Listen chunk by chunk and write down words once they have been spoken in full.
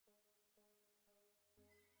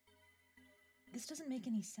This doesn't make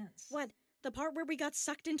any sense. What? The part where we got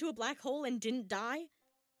sucked into a black hole and didn't die?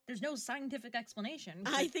 There's no scientific explanation.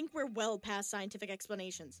 I think we're well past scientific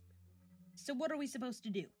explanations. So what are we supposed to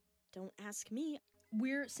do? Don't ask me.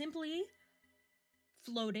 We're simply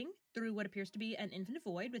floating through what appears to be an infinite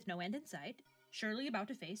void with no end in sight, surely about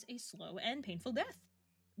to face a slow and painful death.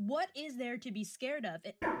 What is there to be scared of?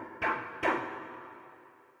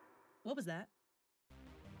 What was that?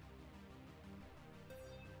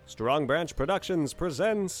 Strong Branch Productions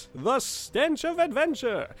presents The Stench of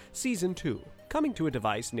Adventure, Season 2, coming to a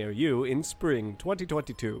device near you in spring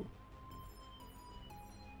 2022.